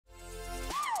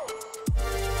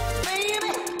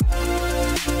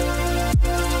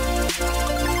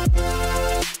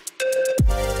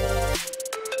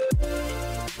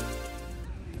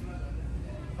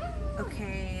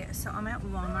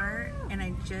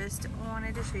just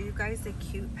wanted to show you guys the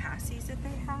cute passies that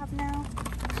they have now.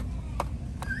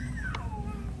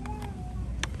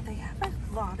 They have a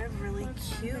lot of really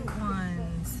cute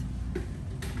ones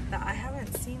that I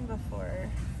haven't seen before.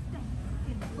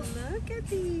 Look at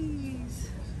these.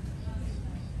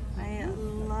 I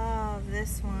love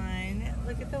this one.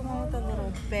 Look at the one with the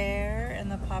little bear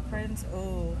and the paw prints.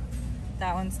 Oh,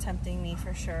 that one's tempting me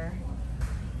for sure.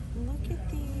 Look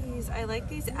at these. I like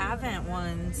these Advent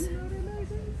ones.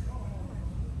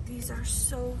 These are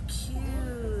so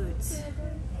cute.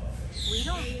 We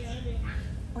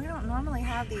don't normally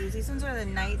have these. These ones are the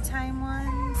nighttime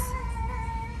ones.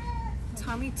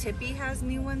 Tommy Tippy has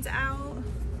new ones out.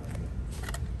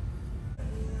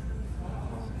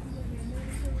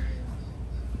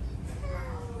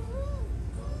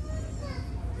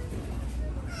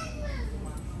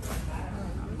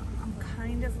 I'm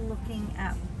kind of looking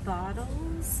at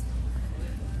bottles.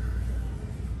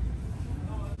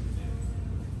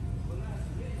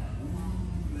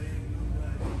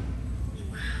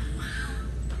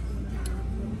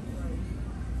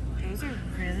 Those are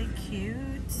really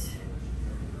cute.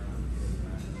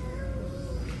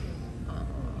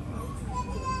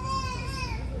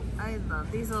 I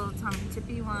love these little Tommy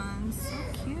Tippy ones. So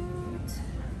cute.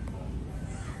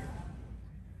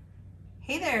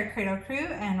 Hey there, Cradle Crew,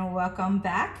 and welcome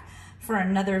back for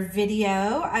another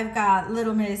video. I've got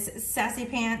little Miss Sassy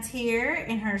Pants here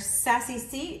in her sassy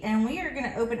seat, and we are going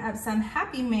to open up some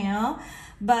Happy Mail.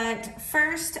 But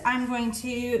first, I'm going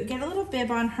to get a little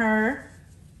bib on her.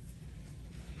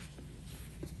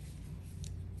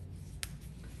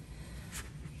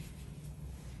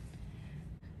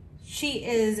 She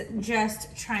is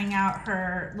just trying out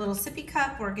her little sippy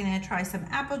cup. We're gonna try some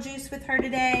apple juice with her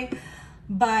today.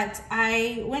 But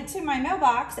I went to my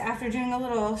mailbox after doing a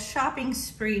little shopping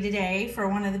spree today for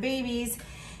one of the babies,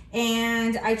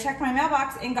 and I checked my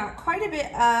mailbox and got quite a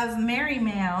bit of Merry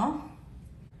Mail.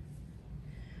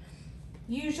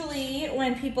 Usually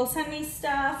when people send me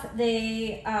stuff,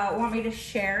 they want me to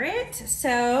share it.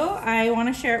 So I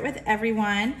wanna share it with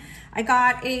everyone. I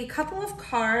got a couple of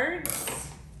cards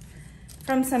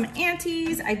from some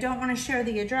aunties. I don't want to share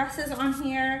the addresses on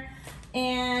here.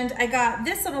 And I got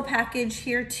this little package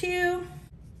here too.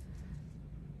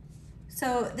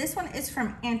 So this one is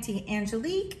from Auntie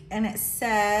Angelique, and it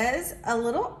says a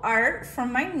little art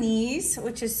from my niece,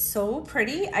 which is so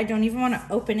pretty. I don't even want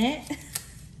to open it.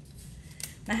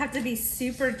 I have to be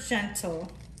super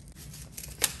gentle.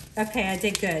 Okay, I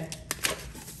did good.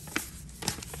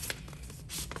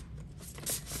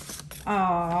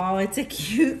 Oh, it's a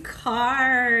cute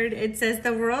card. It says,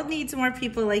 the world needs more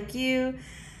people like you.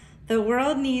 The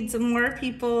world needs more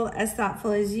people as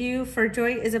thoughtful as you, for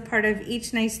joy is a part of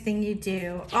each nice thing you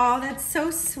do. Oh, that's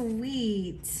so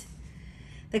sweet.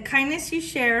 The kindness you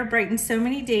share brightens so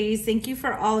many days. Thank you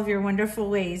for all of your wonderful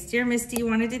ways. Dear Misty,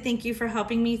 wanted to thank you for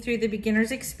helping me through the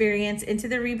beginner's experience into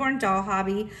the Reborn doll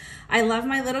hobby. I love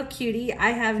my little cutie. I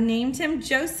have named him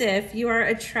Joseph. You are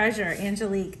a treasure,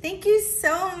 Angelique. Thank you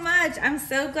so much. I'm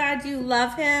so glad you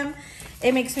love him.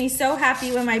 It makes me so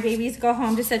happy when my babies go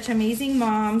home to such amazing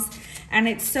moms. And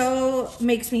it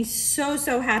makes me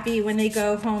so happy when they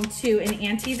go home to an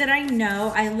auntie that I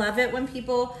know. I love it when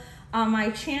people on my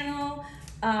channel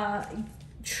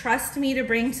trust me to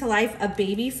bring to life a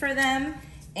baby for them,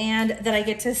 and that I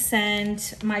get to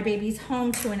send my babies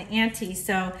home to an auntie.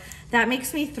 So that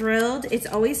makes me thrilled. It's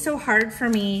always so hard for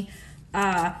me.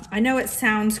 I know it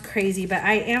sounds crazy, but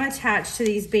I am attached to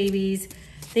these babies.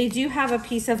 They do have a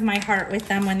piece of my heart with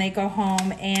them when they go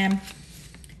home, and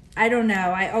I don't know.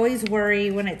 I always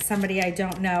worry when it's somebody I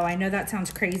don't know. I know that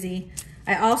sounds crazy.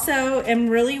 I also am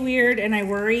really weird, and I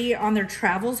worry on their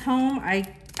travels home.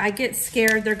 I get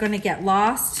scared they're gonna get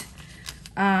lost.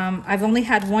 I've only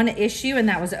had one issue, and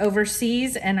that was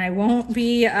overseas, and I won't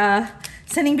be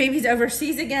sending babies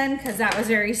overseas again because that was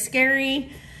very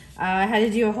scary. I had to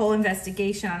do a whole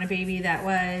investigation on a baby that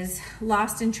was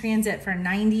lost in transit for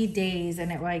 90 days,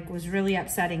 and it was really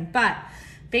upsetting. But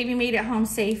baby made it home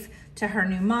safe to her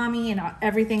new mommy, and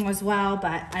everything was well,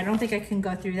 but I don't think I can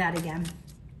go through that again.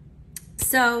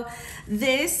 So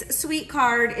this sweet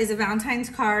card is a Valentine's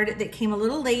card that came a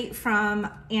little late from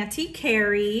Auntie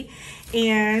Carrie,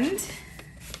 and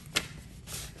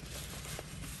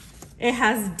it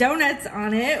has donuts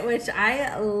on it, which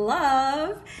I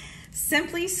love.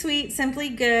 Simply sweet, simply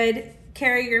good.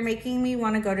 Carrie, you're making me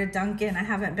want to go to Dunkin'. I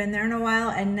haven't been there in a while,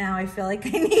 and now I feel like I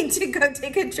need to go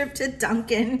take a trip to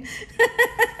Dunkin'.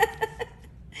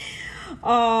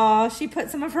 Oh, she put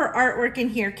some of her artwork in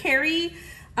here. Carrie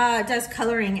does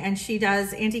coloring, and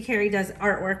Auntie Carrie does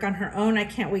artwork on her own. I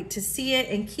can't wait to see it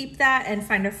and keep that and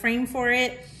find a frame for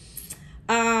it.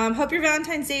 Hope your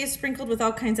Valentine's Day is sprinkled with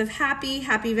all kinds of happy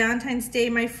Valentine's Day,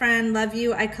 my friend. Love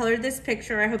you. I colored this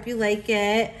picture. I hope you like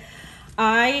it.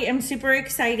 I am super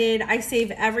excited. I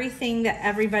save everything that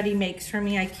everybody makes for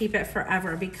me. I keep it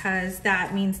forever because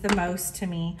that means the most to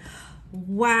me.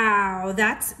 Wow,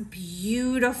 that's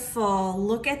beautiful.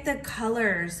 Look at the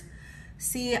colors.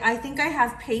 See, I think I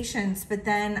have patience, but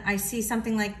then I see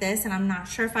something like this and I'm not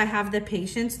sure if I have the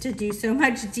patience to do so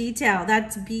much detail.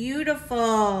 That's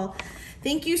beautiful.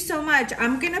 Thank you so much.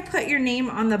 I'm gonna put your name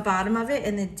on the bottom of it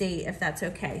and the date if that's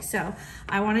okay. So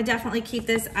I wanna definitely keep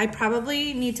this. I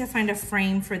probably need to find a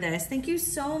frame for this. Thank you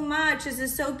so much. This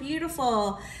is so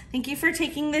beautiful. Thank you for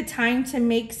taking the time to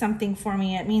make something for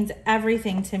me. It means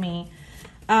everything to me.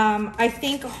 I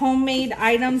think homemade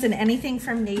items and anything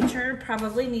from nature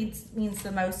probably means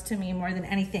the most to me more than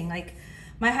anything. Like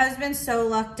my husband's so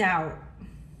lucked out.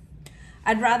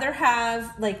 I'd rather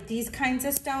have like these kinds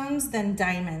of stones than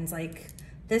diamonds. Like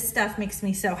this stuff makes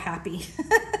me so happy.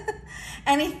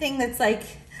 Anything that's like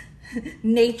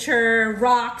nature,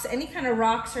 rocks, any kind of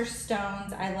rocks or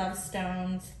stones. I love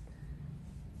stones.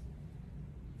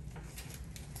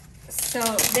 So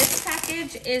this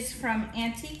package is from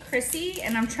Auntie Chrissy,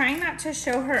 and I'm trying not to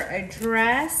show her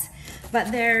address,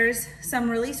 but there's some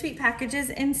really sweet packages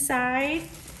inside.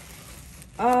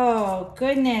 Oh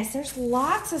goodness, there's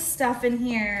lots of stuff in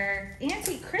here.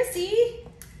 Auntie Chrissy,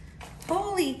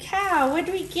 holy cow, what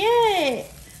do we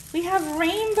get? We have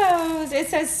rainbows. It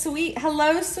says sweet,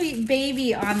 hello sweet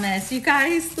baby on this. You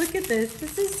guys, look at this.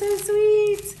 This is so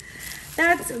sweet.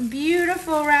 That's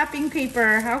beautiful wrapping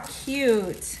paper. How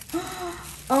cute.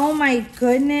 Oh my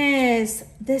goodness.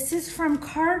 This is from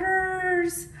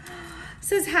Carter's. It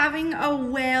says having a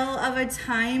whale of a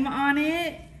time on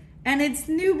it. And it's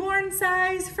newborn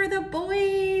size for the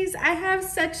boys. I have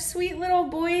such sweet little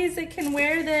boys that can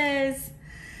wear this.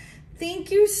 Thank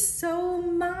you so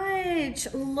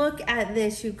much. Look at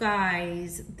this, you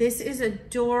guys. This is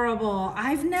adorable.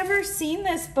 I've never seen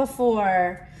this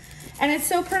before. And it's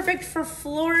so perfect for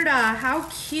Florida. How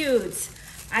cute.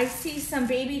 I see some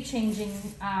baby changing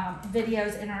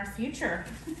videos in our future.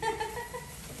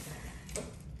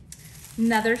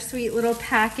 Another sweet little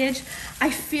package. I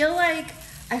feel like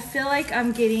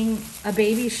I'm getting a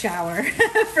baby shower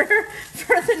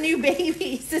for the new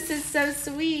babies. This is so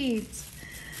sweet.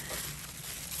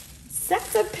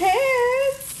 Sets of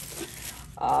pants.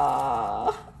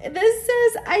 Oh, this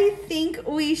says, I think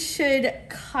we should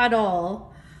cuddle.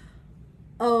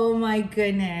 Oh my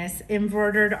goodness,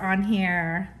 embroidered on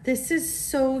here. This is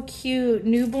so cute.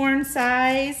 Newborn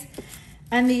size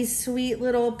and these sweet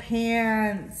little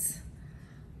pants.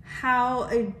 How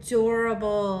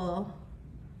adorable.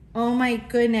 Oh my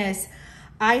goodness.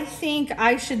 I think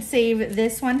I should save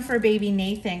this one for baby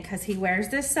Nathan because he wears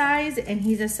this size and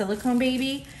he's a silicone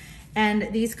baby.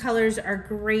 And these colors are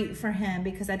great for him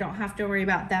because I don't have to worry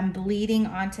about them bleeding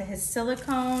onto his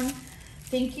silicone.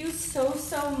 Thank you so,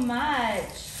 so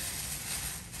much.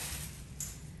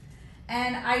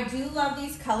 And I do love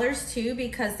these colors too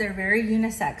because they're very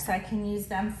unisex. So I can use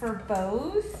them for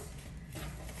both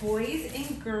boys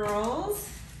and girls.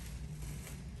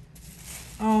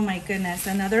 Oh my goodness,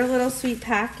 another little sweet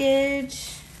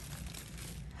package.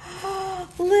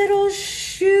 Little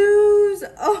shoes.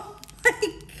 Oh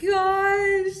my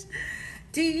gosh.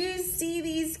 Do you see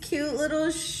these cute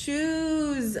little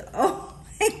shoes? Oh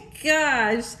my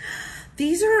gosh.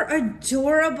 These are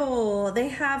adorable. They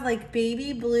have like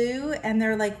baby blue and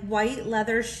they're like white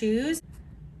leather shoes.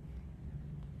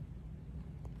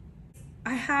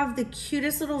 I have the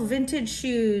cutest little vintage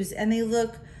shoes and they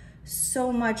look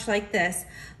so much like this,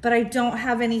 but I don't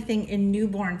have anything in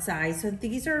newborn size. So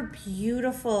these are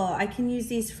beautiful. I can use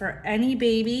these for any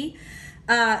baby.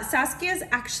 Saskia is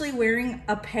actually wearing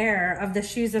a pair of the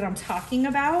shoes that I'm talking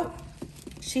about.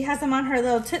 She has them on her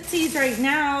little tootsies right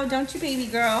now, don't you, baby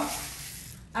girl?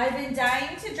 I've been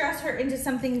dying to dress her into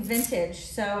something vintage,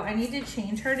 so I need to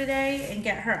change her today and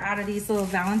get her out of these little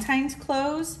Valentine's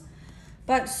clothes.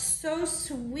 But so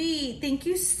sweet. Thank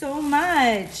you so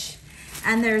much.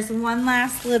 And there's one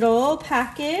last little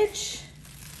package.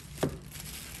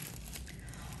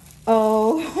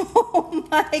 Oh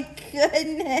my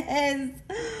goodness.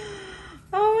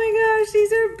 Oh my gosh,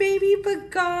 these are baby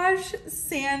bagage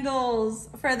sandals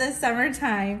for the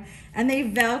summertime. And they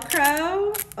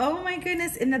Velcro, oh my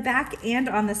goodness, in the back and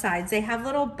on the sides. They have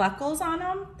little buckles on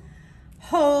them.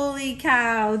 Holy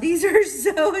cow, these are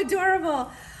so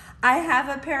adorable. I have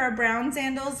a pair of brown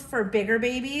sandals for bigger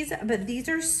babies, but these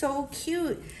are so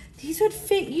cute. These would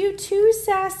fit you too,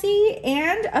 Sassy,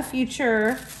 and a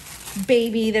future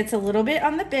baby that's a little bit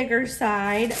on the bigger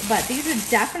side, but these would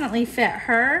definitely fit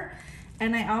her.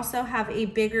 And I also have a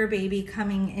bigger baby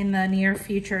coming in the near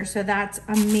future. So that's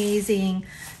amazing.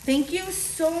 Thank you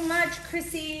so much,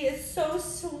 Chrissy. It's so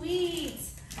sweet.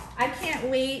 I can't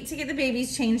wait to get the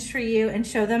babies changed for you and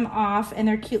show them off in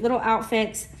their cute little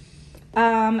outfits.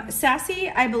 Sassy,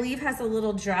 I believe, has a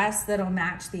little dress that'll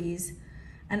match these.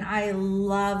 And I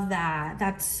love that.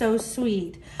 That's so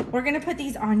sweet. We're gonna put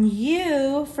these on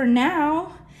you for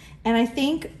now. And I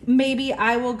think maybe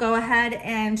I will go ahead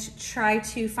and try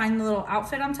to find the little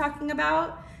outfit I'm talking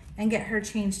about and get her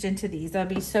changed into these.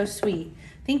 That'd be so sweet.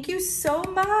 Thank you so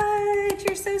much.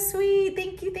 You're so sweet.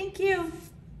 Thank you, thank you.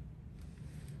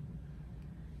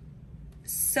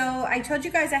 So I told you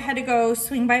guys I had to go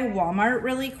swing by Walmart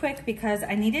really quick because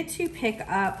I needed to pick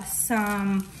up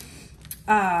some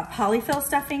polyfill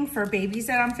stuffing for babies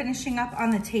that I'm finishing up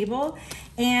on the table.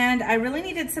 And I really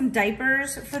needed some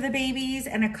diapers for the babies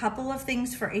and a couple of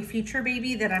things for a future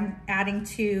baby that I'm adding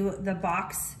to the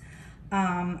box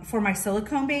for my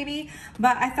silicone baby.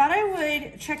 But I thought I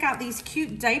would check out these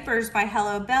cute diapers by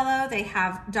Hello Bello. They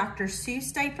have Dr.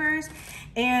 Seuss diapers.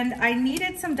 And I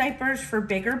needed some diapers for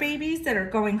bigger babies that are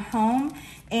going home.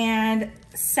 And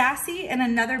Sassy and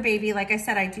another baby, like I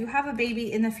said, I do have a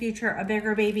baby in the future, a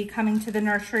bigger baby coming to the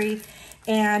nursery,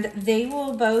 and they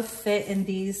will both fit in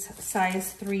these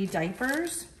size 3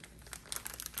 diapers.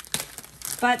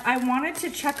 But I wanted to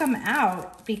check them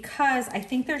out because I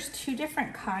think there's 2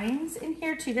 different kinds in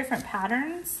here, 2 different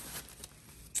patterns.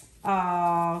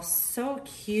 Oh, so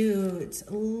cute.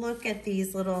 Look at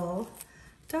these little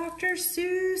Dr.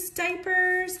 Seuss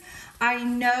diapers. I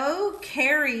know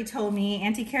Carrie told me,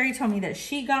 Auntie Carrie told me that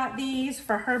she got these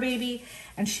for her baby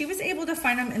and she was able to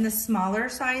find them in the smaller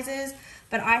sizes,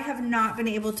 but I have not been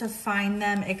able to find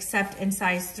them except in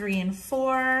size 3 and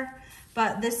 4.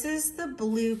 But this is the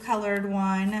blue colored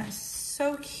one,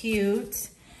 so cute.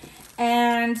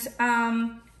 And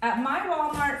at my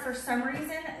Walmart, for some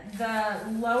reason, the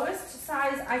lowest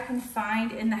size I can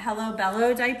find in the Hello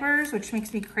Bello diapers, which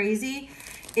makes me crazy,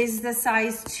 is the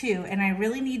size 2, and I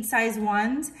really need size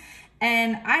 1s.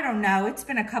 And I don't know, it's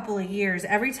been a couple of years.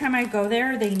 Every time I go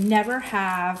there, they never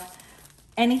have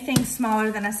anything smaller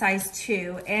than a size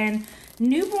 2. And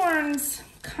newborns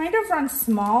kind of run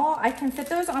small. I can fit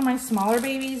those on my smaller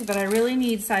babies, but I really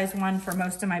need size 1 for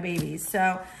most of my babies.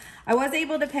 So I was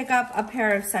able to pick up a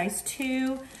pair of size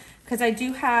 2 because I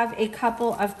do have a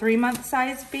couple of 3-month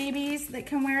size babies that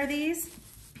can wear these.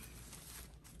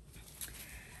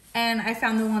 And I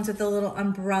found the ones with the little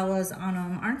umbrellas on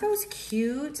them. Aren't those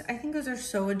cute? I think those are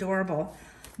so adorable.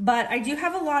 But I do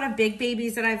have a lot of big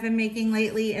babies that I've been making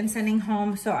lately and sending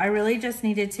home, so I really just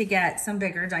needed to get some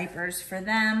bigger diapers for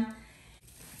them.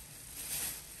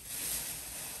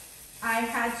 I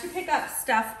had to pick up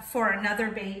stuff for another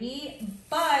baby,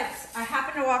 but I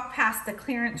happened to walk past the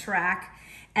clearance rack,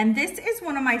 and this is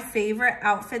one of my favorite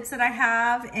outfits that I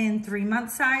have in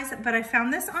 3-month size, but I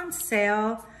found this on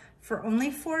sale for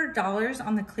only $4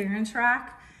 on the clearance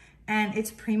rack, and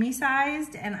it's preemie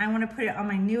sized, and I want to put it on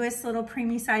my newest little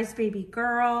preemie sized baby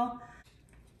girl.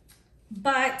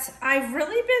 But I've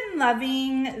really been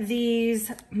loving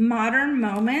these Modern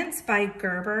Moments by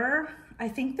Gerber. I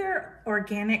think they're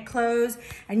organic clothes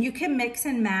and you can mix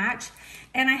and match.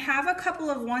 And I have a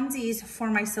couple of onesies for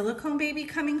my silicone baby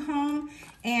coming home,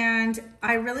 and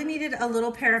I really needed a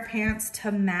little pair of pants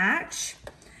to match.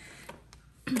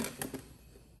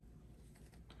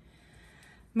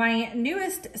 My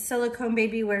newest silicone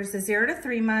baby wears the 0 to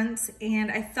 3 months, and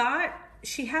I thought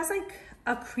she has like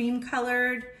a cream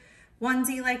colored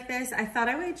onesie like this. I thought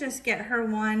I would just get her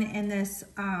one in this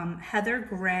heather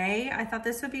gray. I thought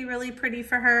this would be really pretty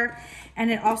for her,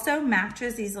 and it also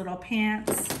matches these little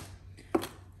pants.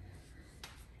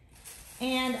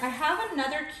 And I have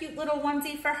another cute little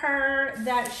onesie for her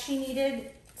that she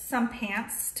needed some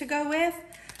pants to go with.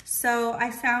 So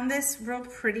I found this real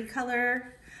pretty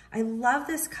color. I love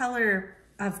this color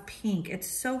of pink. It's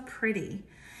so pretty.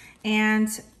 And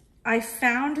I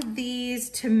found these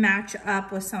to match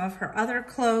up with some of her other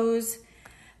clothes.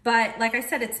 But like I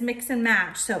said, it's mix and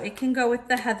match. So it can go with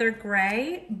the heather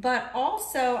gray. But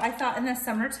also I thought in the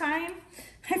summertime,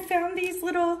 I found these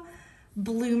little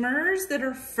bloomers that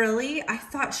are frilly. I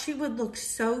thought she would look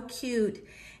so cute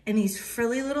in these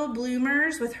frilly little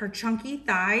bloomers with her chunky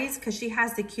thighs, because she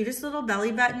has the cutest little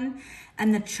belly button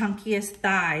and the chunkiest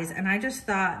thighs. And I just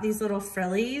thought these little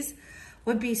frillies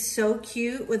would be so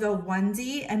cute with a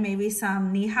onesie and maybe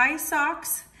some knee-high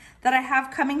socks that I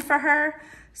have coming for her.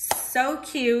 So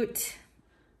cute.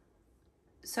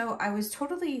 So I was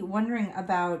totally wondering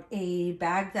about a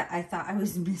bag that I thought I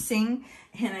was missing,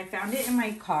 and I found it in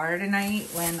my car tonight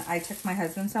when I took my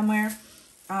husband somewhere.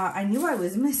 I knew I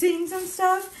was missing some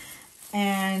stuff,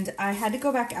 And I had to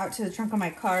go back out to the trunk of my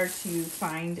car to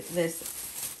find this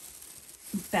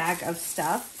bag of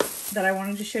stuff that I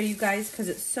wanted to show you guys because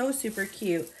it's so super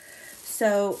cute.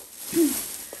 So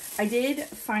I did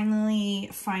finally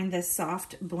find this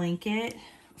soft blanket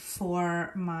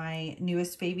for my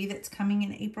newest baby that's coming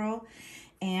in April.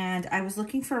 And I was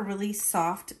looking for a really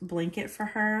soft blanket for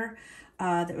her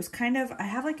that was kind of, I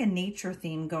have like a nature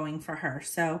theme going for her.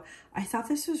 So I thought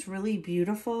this was really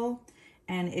beautiful,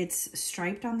 and it's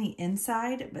striped on the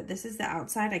inside, but this is the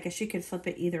outside. I guess you could flip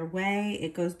it either way.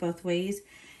 It goes both ways,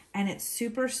 and it's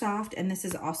super soft. And this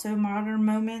is also Modern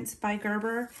Moments by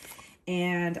Gerber.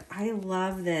 And I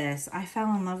love this. I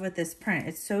fell in love with this print.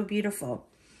 It's so beautiful.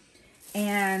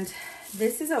 And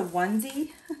this is a onesie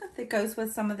that goes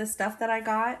with some of the stuff that I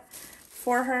got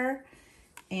for her.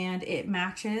 And it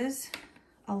matches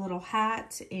a little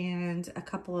hat and a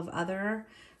couple of other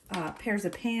pairs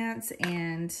of pants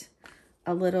and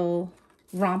a little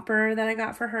romper that I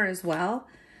got for her as well.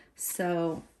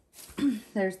 So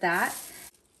there's that.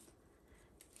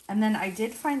 And then I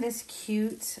did find this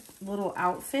cute little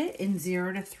outfit in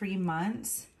 0 to 3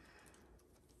 months.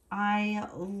 I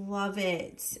love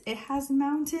it. It has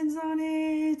mountains on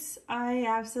it. I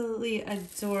absolutely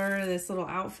adore this little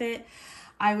outfit.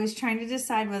 I was trying to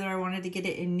decide whether I wanted to get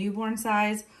it in newborn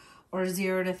size or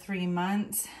 0 to 3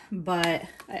 months, but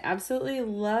I absolutely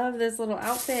love this little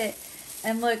outfit.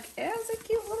 And look, it has a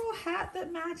cute little hat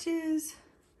that matches.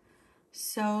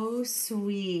 So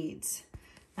sweet.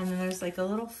 And then there's like a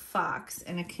little fox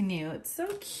and a canoe. It's so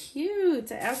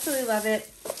cute. I absolutely love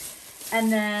it.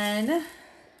 And then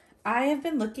I have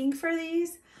been looking for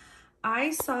these. I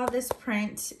saw this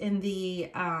print in the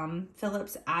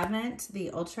Philips Advent, the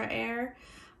Ultra Air.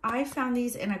 I found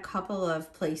these in a couple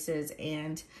of places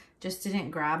and just didn't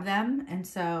grab them. And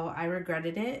so I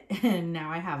regretted it, and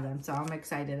now I have them. So I'm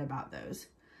excited about those.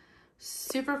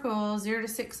 Super cool, 0 to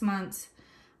 6 months.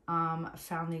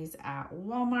 Found these at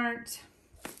Walmart.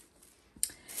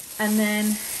 And then,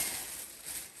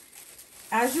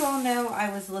 as you all know,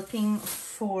 I was looking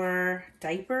for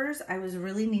diapers. I was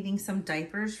really needing some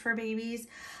diapers for babies.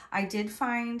 I did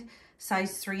find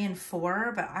size 3 and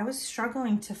 4, but I was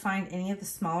struggling to find any of the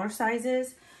smaller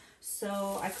sizes.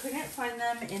 So I couldn't find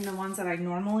them in the ones that I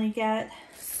normally get.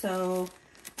 So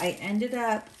I ended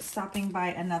up stopping by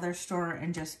another store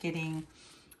and just getting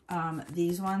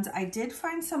these ones. I did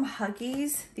find some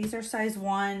Huggies. These are size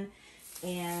 1,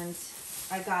 and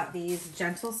I got these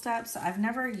Gentle Steps. I've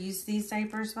never used these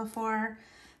diapers before.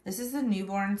 This is the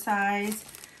newborn size.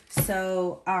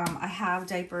 So I have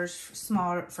diapers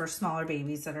for smaller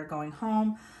babies that are going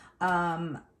home.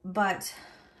 But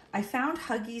I found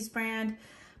Huggies brand,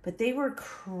 but they were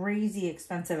crazy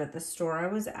expensive at the store I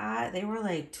was at. They were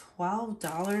like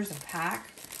 $12 a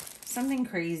pack, something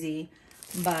crazy.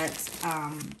 But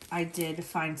I did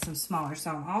find some smaller,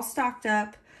 so I'm all stocked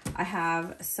up. I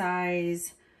have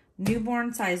size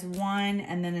newborn, size 1,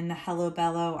 and then in the Hello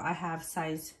Bello, I have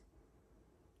size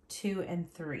 2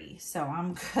 and 3. So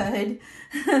I'm good.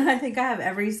 I think I have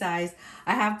every size.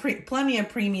 I have plenty of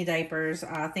preemie diapers,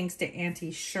 thanks to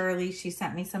Auntie Shirley. She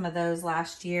sent me some of those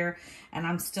last year, and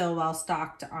I'm still well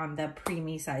stocked on the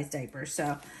preemie size diapers.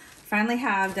 So finally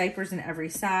have diapers in every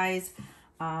size.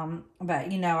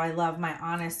 But you know, I love my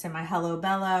Honest and my Hello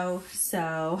Bello.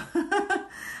 So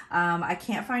I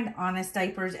can't find Honest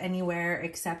diapers anywhere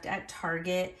except at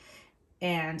Target.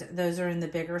 And those are in the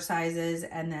bigger sizes.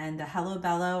 And then the Hello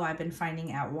Bello I've been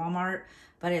finding at Walmart,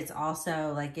 but it's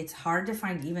also like, it's hard to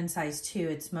find even size 2.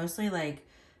 It's mostly like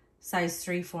size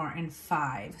 3, 4, and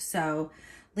 5. So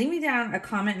leave me down a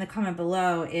comment in the comment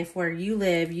below if where you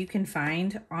live, you can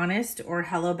find Honest or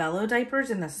Hello Bello diapers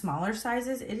in the smaller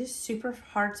sizes. It is super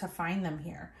hard to find them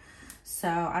here. So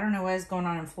I don't know what is going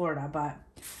on in Florida, but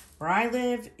where I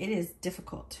live, it is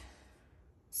difficult.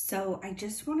 So I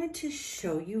just wanted to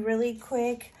show you really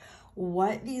quick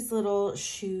what these little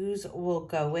shoes will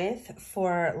go with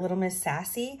for little Miss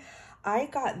Sassy. I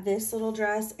got this little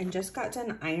dress and just got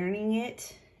done ironing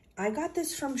it. I got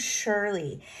this from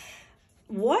Shirley.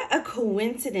 What a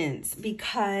coincidence,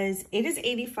 because it is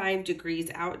 85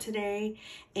 degrees out today,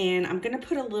 and I'm gonna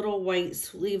put a little white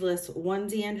sleeveless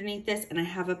onesie underneath this, and I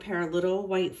have a pair of little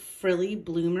white frilly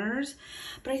bloomers,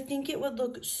 but I think it would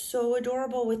look so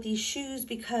adorable with these shoes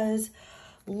because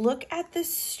look at the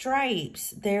stripes.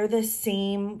 They're the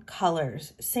same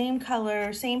colors, same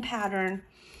color, same pattern.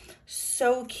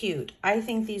 So cute. I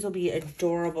think these will be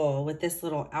adorable with this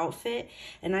little outfit,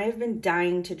 and I have been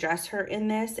dying to dress her in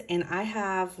this, and I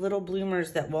have little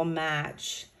bloomers that will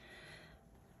match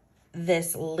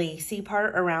this lacy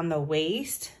part around the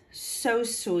waist. So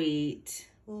sweet.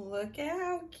 Look at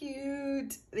how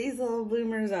cute these little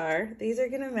bloomers are. These are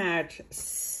gonna match.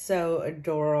 So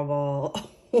adorable.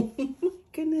 Oh my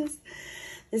goodness.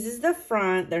 This is the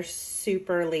front. They're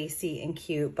super lacy and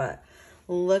cute, but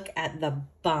look at the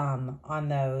bum on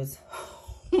those.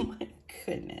 Oh my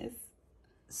goodness.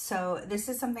 So this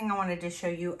is something I wanted to show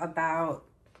you about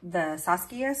the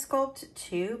Saskia sculpt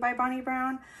too by Bonnie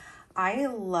Brown. I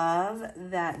love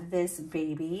that this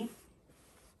baby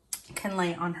can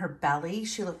lay on her belly.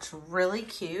 She looks really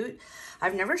cute.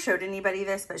 I've never showed anybody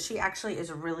this, but she actually is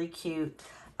a really cute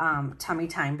tummy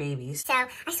time baby. So I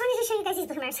just wanted to show you guys these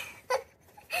bloomers.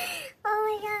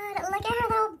 Oh my god, look at her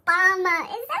little bum.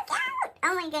 It's so cute.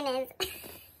 Oh my goodness.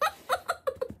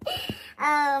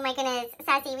 Oh my goodness.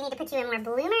 Sassy, we need to put you in more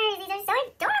bloomers. These are so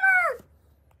adorable.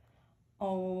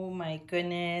 Oh my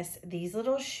goodness. These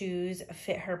little shoes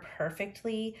fit her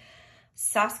perfectly.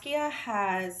 Saskia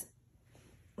has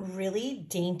really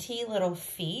dainty little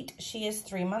feet. She is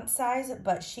 3 month size,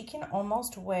 but she can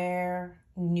almost wear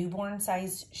newborn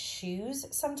size shoes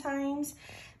sometimes.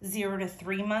 0 to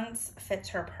 3 months fits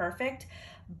her perfect.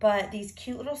 But these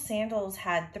cute little sandals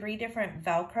had 3 different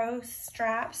Velcro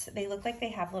straps. They look like they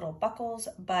have little buckles,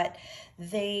 but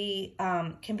they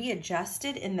can be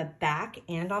adjusted in the back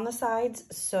and on the sides,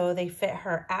 so they fit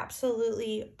her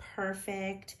absolutely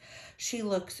perfect. She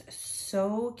looks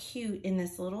so cute in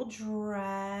this little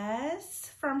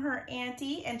dress from her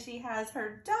auntie, and she has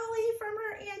her dolly from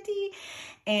her auntie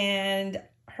and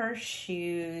her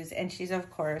shoes, and she's of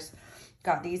course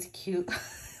got these cute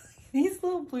these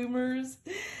little bloomers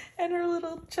and her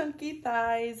little chunky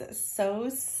thighs. So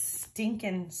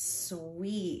stinking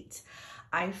sweet.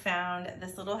 I found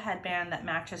this little headband that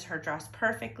matches her dress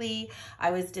perfectly.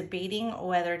 I was debating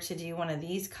whether to do one of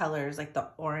these colors, like the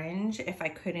orange, if I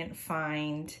couldn't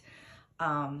find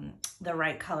the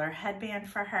right color headband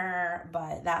for her,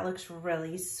 but that looks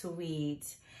really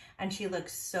sweet. And she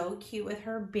looks so cute with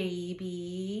her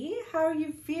baby. How are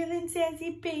you feeling,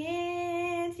 Sassy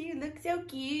Pants? You look so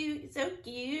cute, so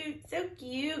cute, so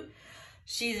cute.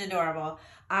 She's adorable.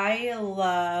 I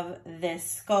love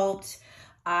this sculpt.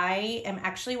 I am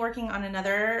actually working on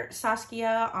another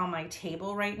Saskia on my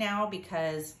table right now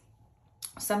because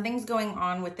something's going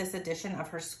on with this edition of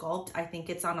her sculpt. I think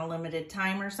it's on a limited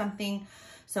time or something.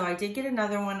 So I did get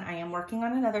another one. I am working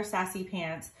on another Sassy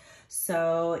Pants.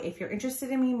 So if you're interested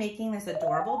in me making this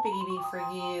adorable baby for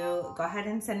you, go ahead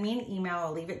and send me an email.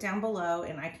 I'll leave it down below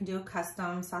and I can do a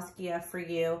custom Saskia for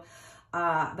you.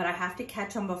 But I have to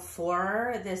catch them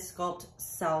before this sculpt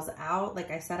sells out.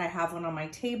 Like I said, I have one on my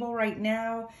table right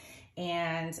now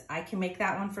and I can make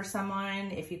that one for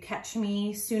someone. If you catch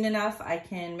me soon enough, I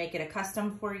can make it a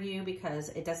custom for you because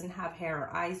it doesn't have hair or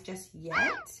eyes just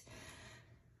yet.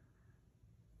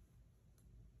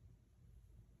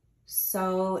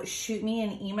 So shoot me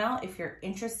an email if you're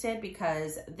interested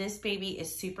because this baby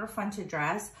is super fun to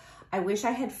dress. I wish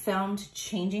I had filmed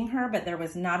changing her, but there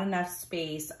was not enough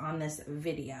space on this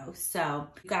video. So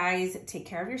you guys take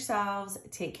care of yourselves,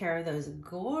 take care of those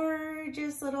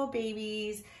gorgeous little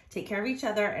babies, take care of each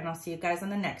other, and I'll see you guys on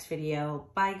the next video.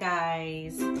 Bye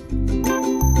guys.